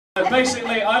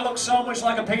Basically, I look so much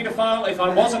like a paedophile. If I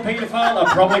was a paedophile, I'd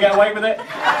probably get away with it.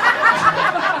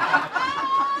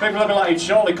 People would be like, he'd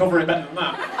surely cover it better than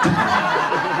that.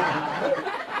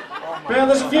 But yeah,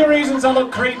 there's a few reasons I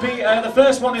look creepy. The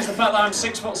first one is the fact that I'm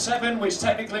 6'7", which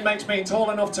technically makes me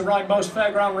tall enough to ride most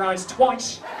fairground rides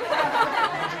twice.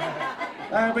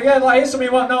 But yeah, like, here's something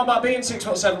you won't know about being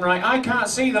 6'7", right? I can't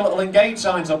see the little engage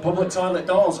signs on public toilet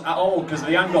doors at all because of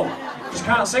the angle. Just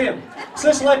can't see them. So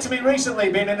this led to me recently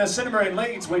being in a cinema in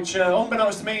Leeds, which,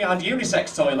 unbeknownst to me, had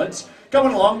unisex toilets.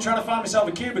 Going along, trying to find myself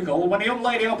a cubicle, when a young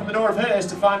lady opened the door of hers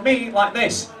to find me like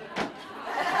this.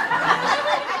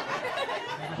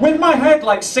 With my head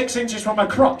like 6 inches from my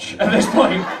crotch at this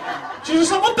point. She was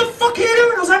just like, what the fuck are you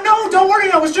doing? I was like, no, don't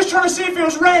worry, I was just trying to see if it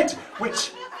was red.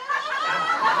 Which...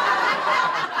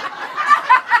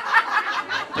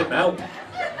 didn't help.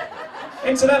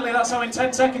 Incidentally, that's how in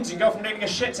 10 seconds you go from needing a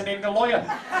shit to needing a lawyer.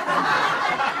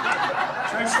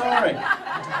 True story.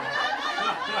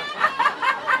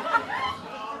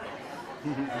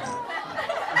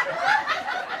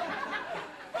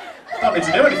 Don't need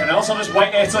to do anything else, I'll just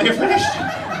wait here till you're finished.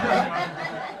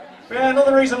 But yeah,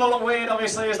 another reason I look weird,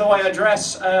 obviously, is the way I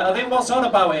dress. I think what's odd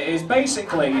about it is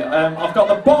basically, I've got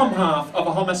the bottom half of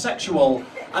a homosexual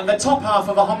and the top half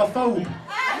of a homophobe.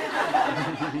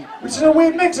 Which is a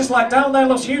weird mix. It's like down there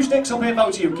loves huge dicks, up here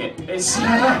votes UKIP. It's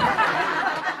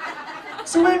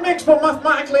a weird mix, but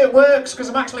mathematically it works because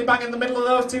I'm actually bang in the middle of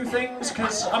those two things.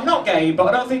 Because I'm not gay, but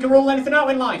I don't think I rule anything out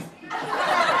in life.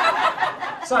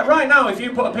 It's like right now, if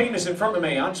you put a penis in front of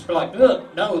me, I'd just be like, ugh,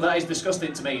 no, that is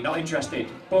disgusting to me, not interested.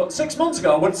 But 6 months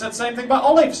ago, I would have said the same thing about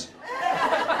olives.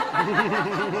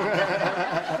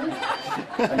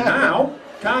 And now,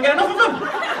 can't get enough of them.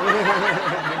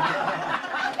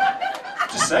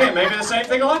 Just saying, maybe the same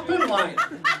thing will happen, like,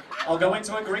 I'll go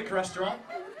into a Greek restaurant,